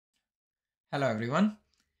Hello everyone.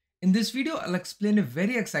 In this video, I'll explain a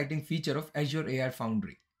very exciting feature of Azure AI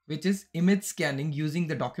Foundry, which is image scanning using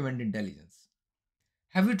the document intelligence.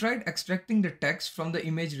 Have you tried extracting the text from the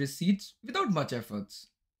image receipts without much efforts?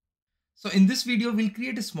 So in this video, we'll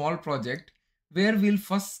create a small project where we'll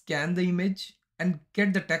first scan the image and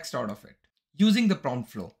get the text out of it using the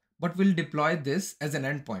prompt flow. But we'll deploy this as an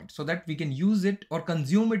endpoint so that we can use it or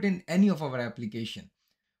consume it in any of our application.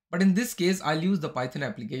 But in this case, I'll use the Python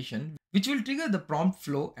application, which will trigger the prompt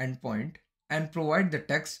flow endpoint and provide the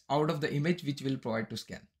text out of the image which we'll provide to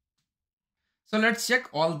scan. So let's check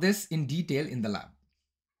all this in detail in the lab.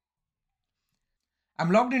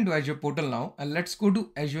 I'm logged into Azure portal now, and let's go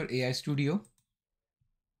to Azure AI Studio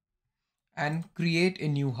and create a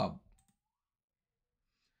new hub.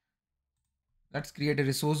 Let's create a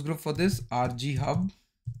resource group for this, RG Hub.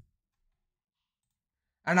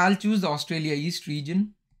 And I'll choose the Australia East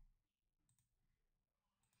region.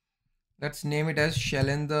 Let's name it as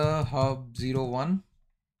Shailendra Hub 01.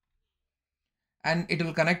 And it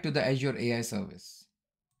will connect to the Azure AI service.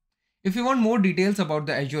 If you want more details about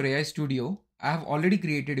the Azure AI Studio, I have already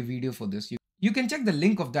created a video for this. You can check the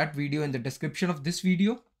link of that video in the description of this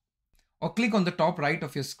video, or click on the top right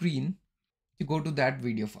of your screen to go to that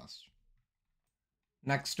video first.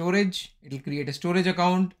 Next, storage. It will create a storage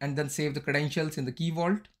account and then save the credentials in the key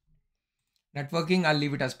vault. Networking, I'll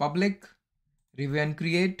leave it as public. Review and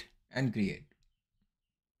create.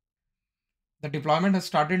 The deployment has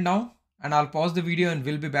started now, and I'll pause the video and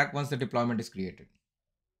we'll be back once the deployment is created.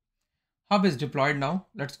 Hub is deployed now.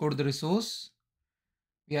 Let's go to the resource.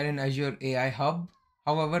 We are in Azure AI Hub.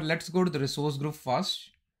 However, let's go to the resource group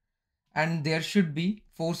first. And there should be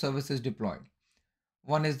 4 services deployed.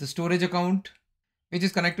 One is the storage account, which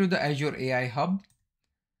is connected to the Azure AI Hub.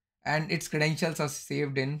 And its credentials are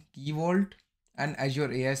saved in Key Vault, and Azure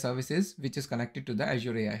AI Services, which is connected to the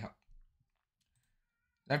Azure AI Hub.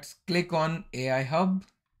 Let's click on AI Hub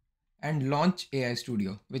and launch AI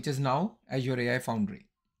Studio, which is now Azure AI Foundry.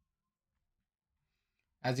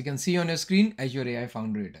 As you can see on your screen, Azure AI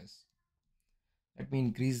Foundry it is. Let me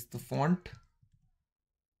increase the font.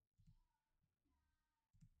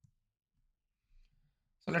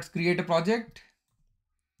 So let's create a project.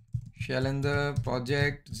 Shailendra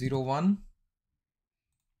project 01.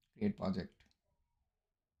 Create project.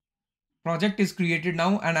 Project is created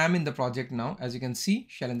now, and I'm in the project now. As you can see,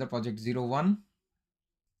 Shailendra project 01.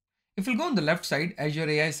 If we'll go on the left side, Azure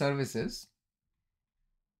AI Services,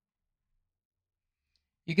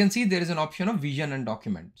 you can see there is an option of vision and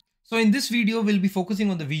document. So in this video, we'll be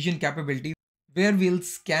focusing on the vision capability, where we'll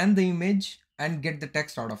scan the image and get the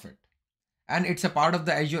text out of it. And it's a part of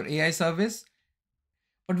the Azure AI service,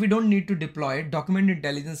 but we don't need to deploy document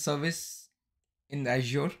intelligence service in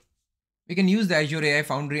Azure. We can use the Azure AI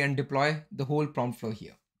Foundry and deploy the whole prompt flow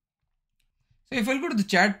here. So if I'll go to the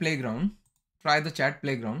chat playground, try the chat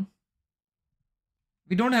playground.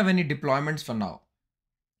 We don't have any deployments for now.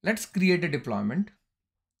 Let's create a deployment.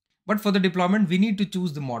 But for the deployment, we need to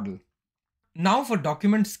choose the model. Now for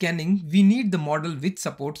document scanning, we need the model which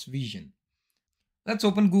supports vision. Let's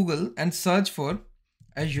open Google and search for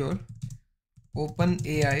Azure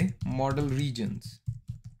OpenAI model regions.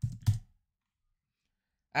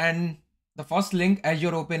 And the first link,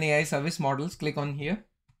 Azure OpenAI service models, click on here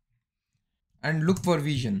and look for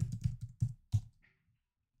vision.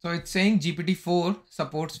 So it's saying GPT-4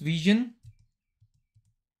 supports vision.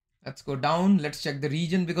 Let's go down. Let's check the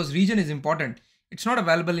region, because region is important. It's not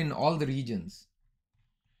available in all the regions.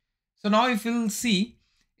 So now if you'll see,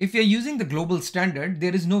 if you're using the global standard,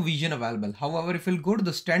 there is no vision available. However, if you'll go to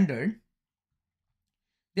the standard,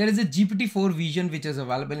 there is a GPT-4 vision which is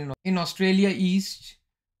available in Australia East,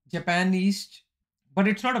 Japan East, but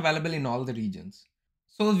it's not available in all the regions.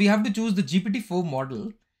 So we have to choose the GPT-4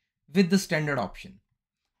 model with the standard option.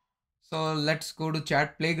 So let's go to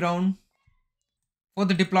chat playground. For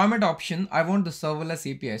the deployment option, I want the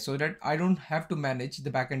serverless API so that I don't have to manage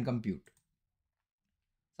the backend compute.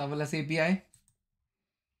 Serverless API.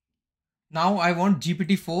 Now I want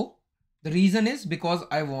GPT-4. The reason is because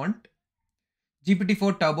I want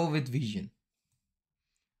GPT-4 Turbo with vision.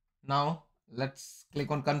 Now let's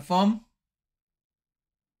click on confirm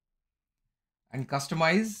and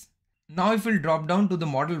customize. Now if we'll drop down to the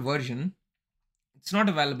model version, it's not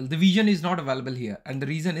available. The vision is not available here. And the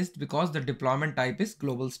reason is because the deployment type is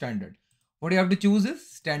global standard. What you have to choose is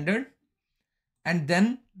standard and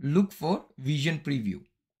then look for vision preview.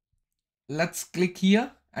 Let's click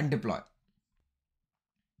here and deploy.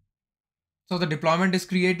 So the deployment is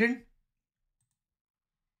created.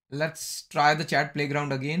 Let's try the chat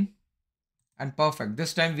playground again. And perfect.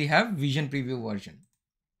 This time we have vision preview version.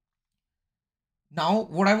 Now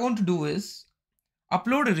what I want to do is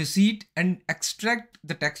upload a receipt and extract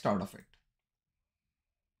the text out of it.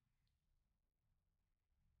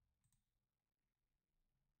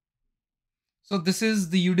 So this is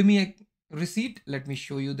the Udemy receipt. Let me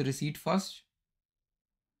show you the receipt first.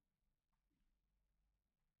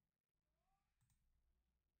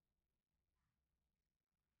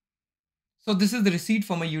 So this is the receipt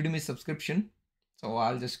for my Udemy subscription. So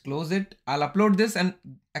I'll just close it. I'll upload this and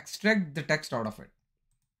extract the text out of it.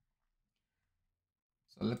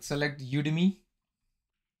 So let's select Udemy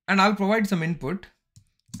and I'll provide some input.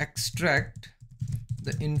 Extract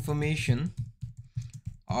the information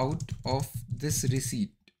out of this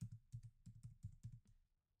receipt.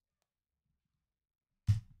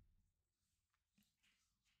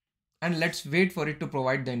 And let's wait for it to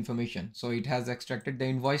provide the information. So it has extracted the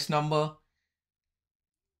invoice number,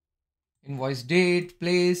 invoice date,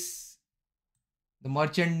 place, the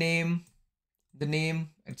merchant name, the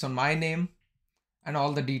name, it's on my name, and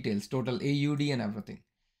all the details, total AUD and everything.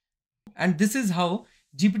 And this is how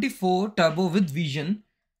GPT-4 Turbo with Vision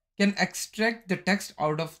can extract the text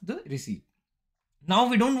out of the receipt. Now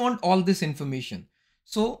we don't want all this information.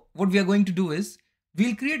 So what we are going to do is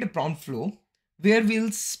we'll create a prompt flow where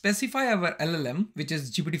we'll specify our LLM, which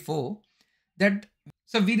is GPT-4, that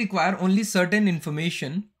so we require only certain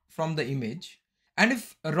information from the image. And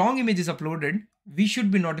if a wrong image is uploaded, we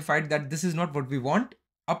should be notified that this is not what we want.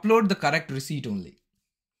 Upload the correct receipt only.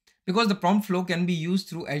 Because the prompt flow can be used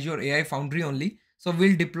through Azure AI Foundry only. So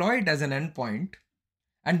we'll deploy it as an endpoint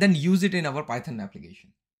and then use it in our Python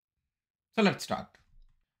application. So let's start.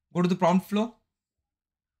 Go to the prompt flow.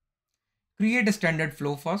 Create a standard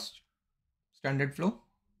flow first. Standard flow.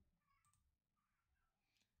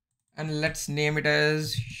 And let's name it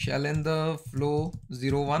as Shailendra Flow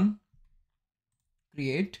 01.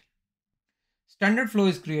 Create. Standard flow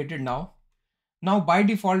is created now. Now by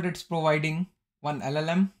default, it's providing one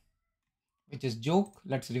LLM, which is joke.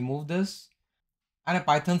 Let's remove this. And a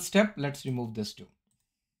Python step. Let's remove this too.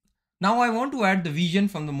 Now I want to add the vision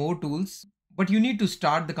from the more tools, but you need to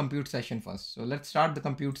start the compute session first. So let's start the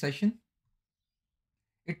compute session.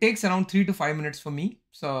 It takes around 3 to 5 minutes for me.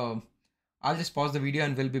 So I'll just pause the video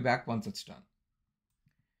and we'll be back once it's done.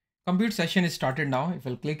 Compute session is started now. If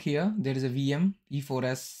I'll click here, there is a VM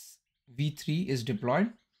E4S V3 is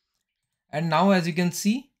deployed. And now as you can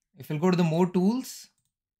see, if we'll go to the more tools,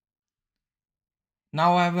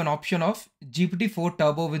 now I have an option of GPT-4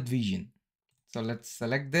 Turbo with Vision. So let's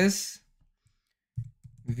select this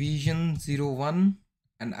Vision 01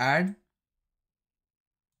 and add.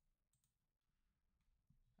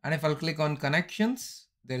 And if I'll click on connections,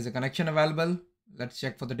 there is a connection available. Let's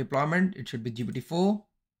check for the deployment. It should be GPT-4.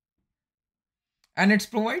 And it's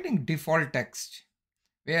providing default text,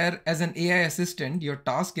 where as an AI assistant, your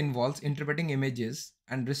task involves interpreting images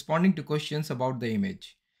and responding to questions about the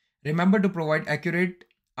image. Remember to provide accurate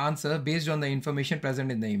answer based on the information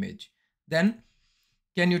present in the image. Then,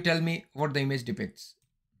 can you tell me what the image depicts?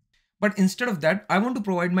 But instead of that, I want to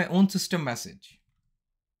provide my own system message.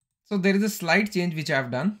 So there is a slight change which I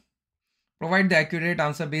have done. Provide the accurate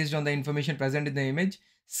answer based on the information present in the image.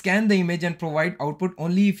 Scan the image and provide output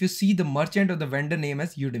only if you see the merchant or the vendor name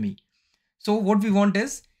as Udemy. So what we want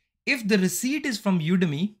is, if the receipt is from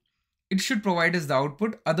Udemy, it should provide us the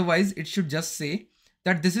output. Otherwise, it should just say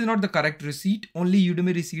that this is not the correct receipt. Only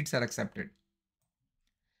Udemy receipts are accepted.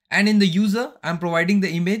 And in the user, I'm providing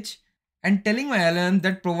the image and telling my LLM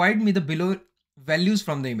that provide me the below values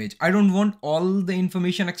from the image. I don't want all the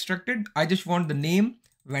information extracted. I just want the name,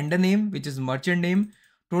 vendor name, which is merchant name,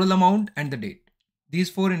 total amount, and the date. These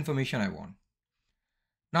 4 information I want.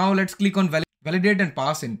 Now let's click on validate and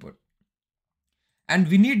pass input. And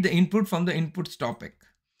we need the input from the inputs topic.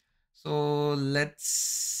 So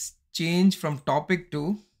let's change from topic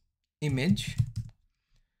to image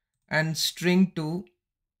and string to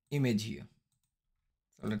image here.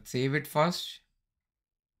 So let's save it first.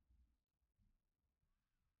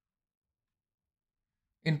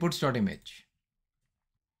 Inputs.image.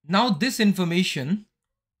 Now this information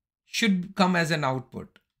should come as an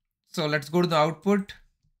output. So let's go to the output,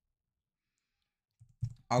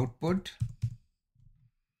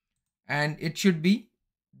 and it should be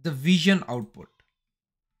the vision output.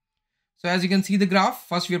 So as you can see the graph,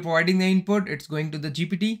 first we are providing the input, it's going to the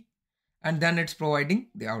GPT, and then it's providing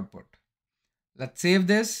the output. Let's save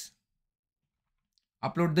this,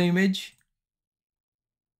 upload the image.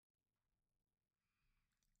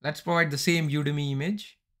 Let's provide the same Udemy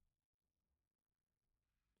image.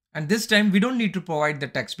 And this time we don't need to provide the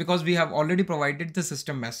text because we have already provided the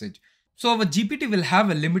system message. So our GPT will have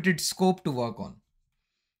a limited scope to work on.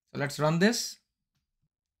 So let's run this.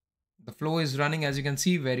 The flow is running, as you can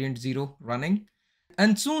see, variant 0 running,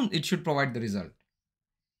 and soon it should provide the result.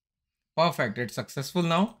 Perfect, it's successful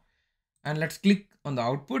now. And let's click on the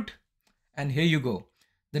output, and here you go.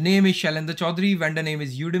 The name is Shailendra Chaudhary, vendor name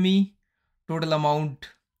is Udemy, total amount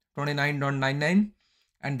 29.99,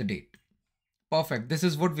 and the date. Perfect, this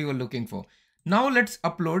is what we were looking for. Now let's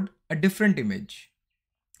upload a different image,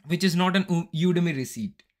 which is not an Udemy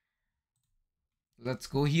receipt. Let's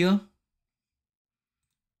go here.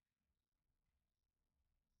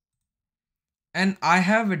 And I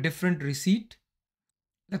have a different receipt.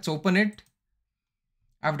 Let's open it.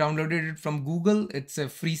 I've downloaded it from Google. It's a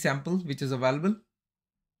free sample which is available.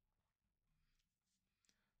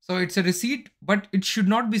 So it's a receipt, but it should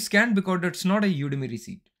not be scanned because it's not a Udemy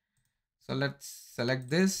receipt. So let's select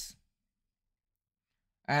this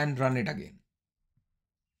and run it again.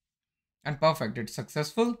 And perfect, it's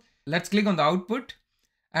successful. Let's click on the output.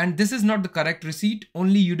 And this is not the correct receipt.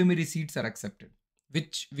 Only Udemy receipts are accepted,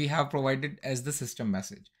 which we have provided as the system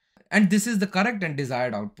message. And this is the correct and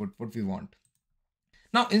desired output, what we want.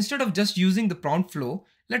 Now, instead of just using the prompt flow,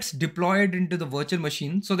 let's deploy it into the virtual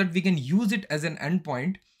machine so that we can use it as an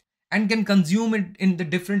endpoint and can consume it in the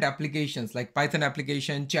different applications like Python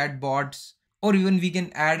application, chatbots, or even we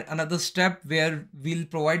can add another step where we'll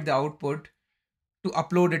provide the output to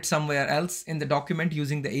upload it somewhere else in the document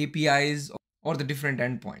using the APIs or the different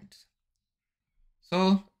endpoints.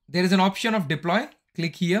 So there is an option of deploy.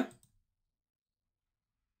 Click here.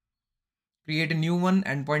 Create a new one,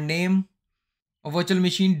 endpoint name, a virtual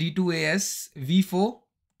machine D2AS V4,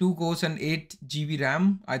 2 cores and 8 GB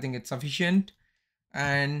RAM. I think it's sufficient.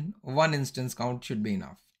 And 1 instance count should be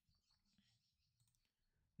enough.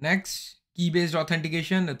 Next, key-based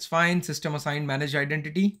authentication. It's fine. System assigned managed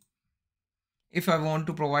identity. If I want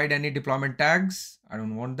to provide any deployment tags, I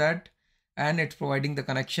don't want that. And it's providing the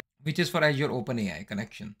connection, which is for Azure OpenAI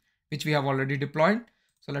connection, which we have already deployed.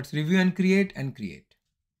 So let's review and create and create.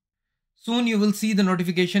 Soon you will see the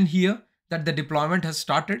notification here that the deployment has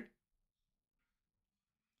started.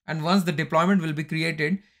 And once the deployment will be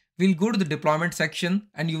created, we'll go to the deployment section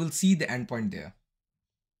and you will see the endpoint there.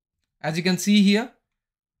 As you can see here,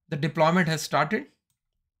 the deployment has started.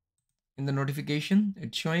 In the notification,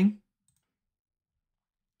 it's showing.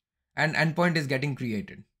 And endpoint is getting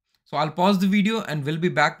created. So I'll pause the video and we'll be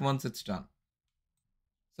back once it's done.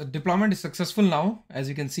 So deployment is successful now. As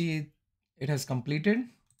you can see, it has completed.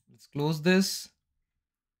 Let's close this.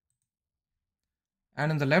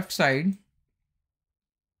 And on the left side,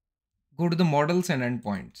 go to the models and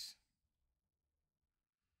endpoints.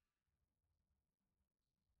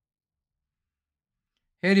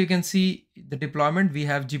 Here you can see the deployment. We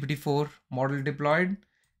have GPT-4 model deployed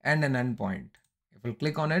and an endpoint. If we'll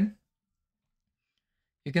click on it,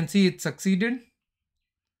 you can see it succeeded.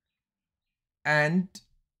 And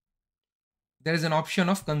there is an option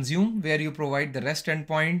of consume where you provide the REST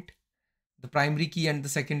endpoint, the primary key and the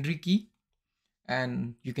secondary key.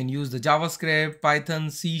 And you can use the JavaScript,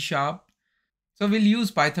 Python, C#. So we'll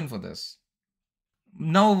use Python for this.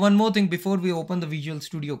 Now, one more thing before we open the Visual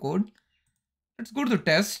Studio Code. Let's go to the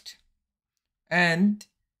test. And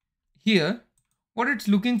here, what it's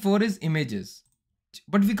looking for is images.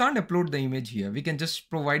 But we can't upload the image here. We can just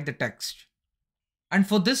provide the text. And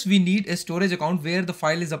for this, we need a storage account where the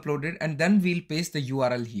file is uploaded, and then we'll paste the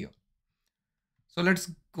URL here. So let's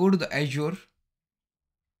go to the Azure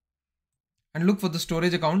and look for the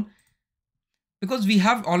storage account, because we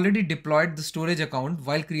have already deployed the storage account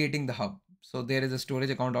while creating the hub. So there is a storage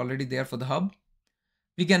account already there for the hub.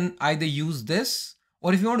 We can either use this,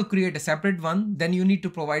 or if you want to create a separate one, then you need to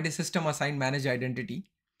provide a system assigned managed identity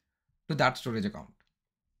to that storage account.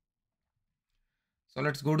 So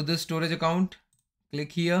let's go to this storage account,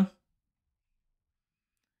 click here,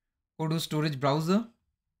 go to storage browser,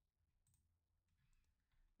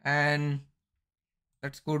 and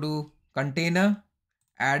let's go to container,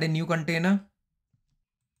 add a new container.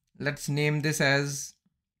 Let's name this as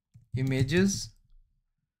images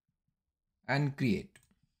and create.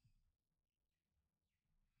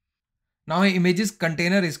 Now an images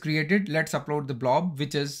container is created. Let's upload the blob,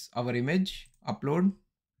 which is our image. Upload.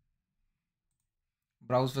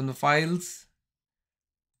 Browse from the files.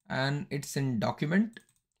 And it's in document.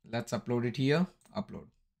 Let's upload it here. Upload.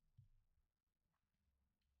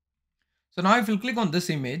 So now if you click on this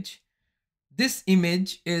image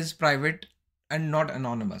is private and not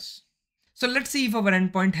anonymous. So let's see if our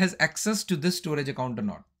endpoint has access to this storage account or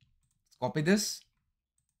not. Let's copy this.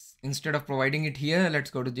 Instead of providing it here, let's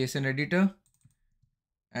go to JSON editor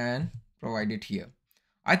and provide it here.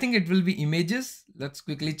 I think it will be images. Let's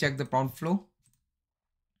quickly check the prompt flow.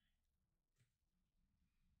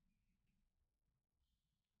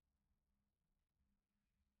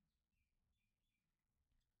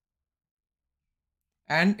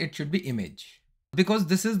 and it should be image because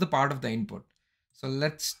this is the part of the input. So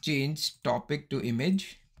let's change topic to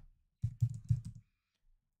image.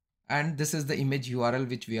 And this is the image URL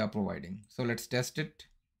which we are providing. So let's test it.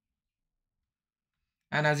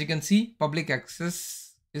 And as you can see, public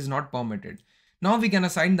access is not permitted. Now we can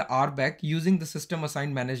assign the RBAC using the system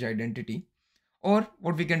assigned managed identity. Or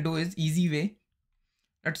what we can do is easy way.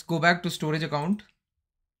 Let's go back to storage account.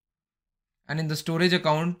 And in the storage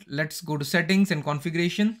account, let's go to settings and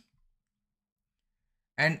configuration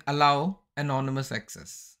and allow anonymous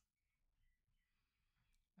access.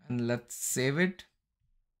 And let's save it.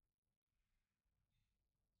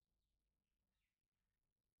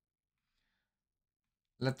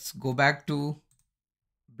 Let's go back to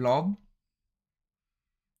blob,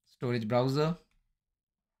 storage browser,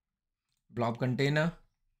 blob container,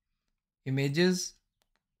 images,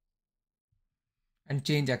 and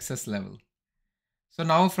change access level. So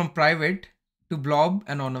now from private to blob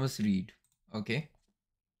anonymous read. Okay.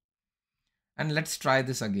 And let's try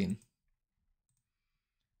this again.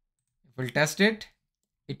 If we'll test it,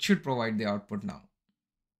 it should provide the output now.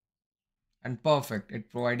 And perfect.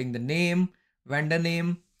 It's providing the name, vendor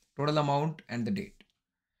name, total amount, and the date.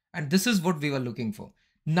 And this is what we were looking for.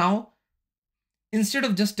 Now, instead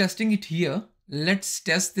of just testing it here, let's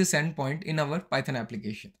test this endpoint in our Python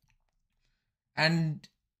application. And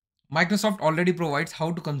Microsoft already provides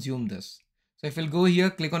how to consume this. So if we'll go here,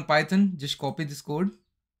 click on Python, just copy this code.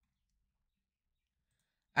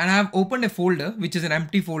 And I have opened a folder, which is an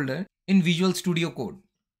empty folder in Visual Studio Code.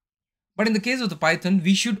 But in the case of the Python,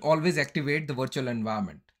 we should always activate the virtual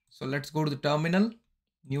environment. So let's go to the terminal,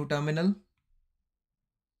 new terminal,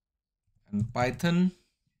 and Python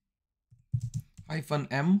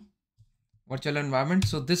 -m virtual environment.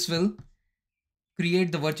 So this will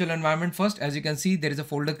create the virtual environment first. As you can see, there is a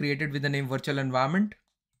folder created with the name virtual environment.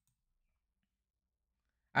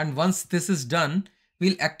 And once this is done,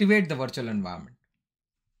 we'll activate the virtual environment.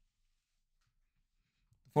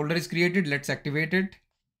 The folder is created. Let's activate it.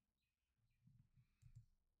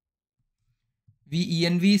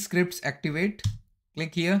 venv scripts activate.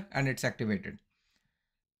 Click here and it's activated.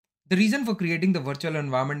 The reason for creating the virtual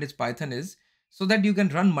environment is Python is so that you can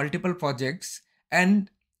run multiple projects, and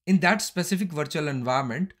in that specific virtual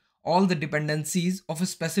environment, all the dependencies of a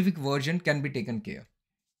specific version can be taken care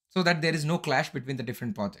so that there is no clash between the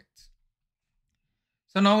different projects.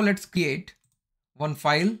 So now let's create one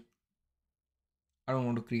file. I don't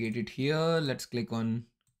want to create it here. Let's click on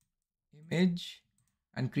image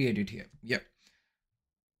and create it here. Yeah.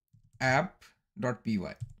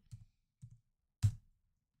 app.py.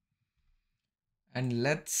 And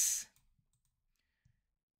let's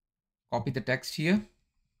copy the text here.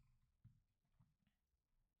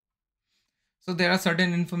 So there are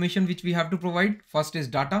certain information which we have to provide. First is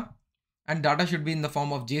data, and data should be in the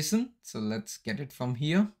form of JSON. So let's get it from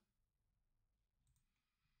here.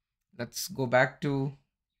 Let's go back to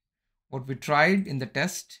what we tried in the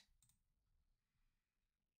test.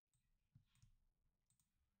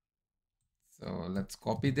 So let's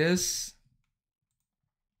copy this.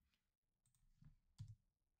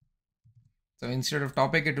 So instead of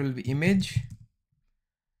topic, it will be image,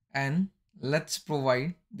 and let's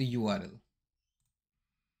provide the URL.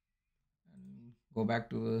 And go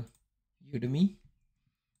back to Udemy.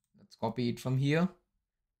 Let's copy it from here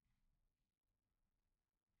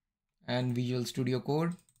and Visual Studio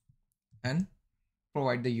Code and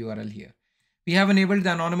provide the URL here. We have enabled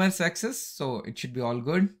the anonymous access, so it should be all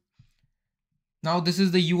good. Now this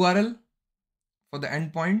is the URL for the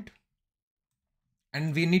endpoint,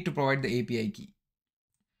 and we need to provide the API key.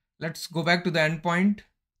 Let's go back to the endpoint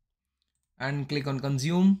and click on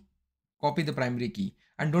consume, copy the primary key.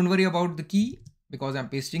 And don't worry about the key because I'm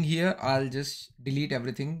pasting here. I'll just delete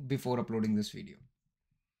everything before uploading this video.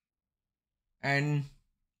 And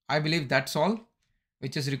I believe that's all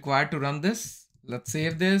which is required to run this. Let's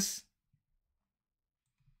save this.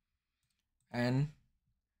 And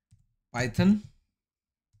Python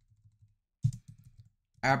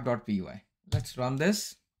app.py. Let's run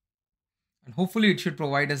this. And hopefully it should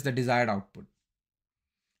provide us the desired output.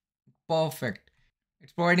 Perfect.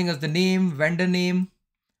 It's providing us the name, vendor name,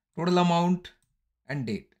 total amount, and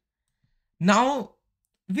date. Now,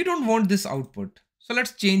 we don't want this output. So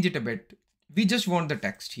let's change it a bit. We just want the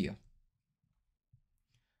text here.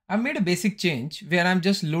 I've made a basic change where I'm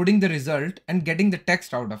just loading the result and getting the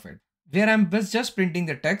text out of it, where I'm just printing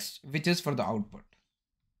the text, which is for the output.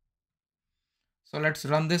 So let's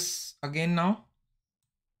run this again now.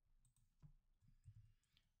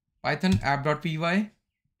 Python app.py.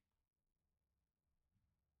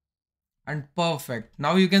 And perfect.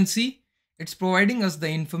 Now you can see it's providing us the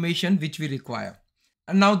information which we require.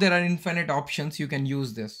 And now there are infinite options you can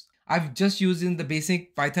use this. I've just used in the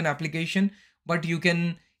basic Python application, but you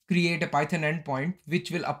can create a Python endpoint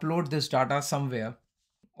which will upload this data somewhere,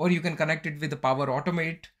 or you can connect it with the Power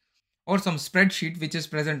Automate or some spreadsheet which is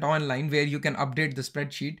present online where you can update the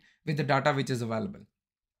spreadsheet with the data which is available.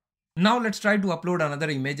 Now let's try to upload another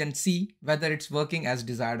image and see whether it's working as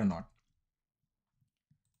desired or not.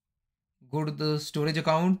 Go to the storage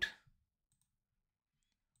account,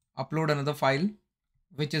 upload another file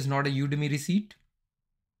which is not a Udemy receipt.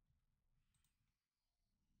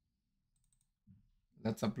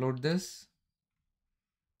 Let's upload this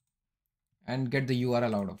and get the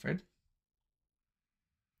URL out of it.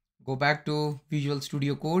 Go back to Visual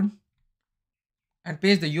Studio Code and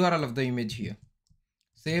paste the URL of the image here.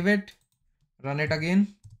 Save it, run it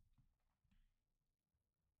again.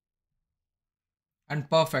 And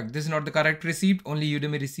perfect. This is not the correct receipt. Only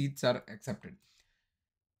Udemy receipts are accepted.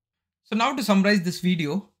 So now to summarize this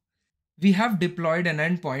video, we have deployed an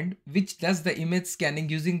endpoint which does the image scanning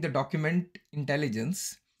using the document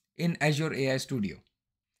intelligence in Azure AI Studio.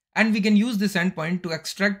 And we can use this endpoint to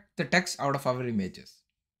extract the text out of our images.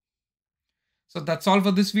 So that's all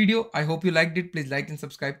for this video. I hope you liked it. Please like and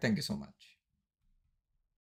subscribe. Thank you so much.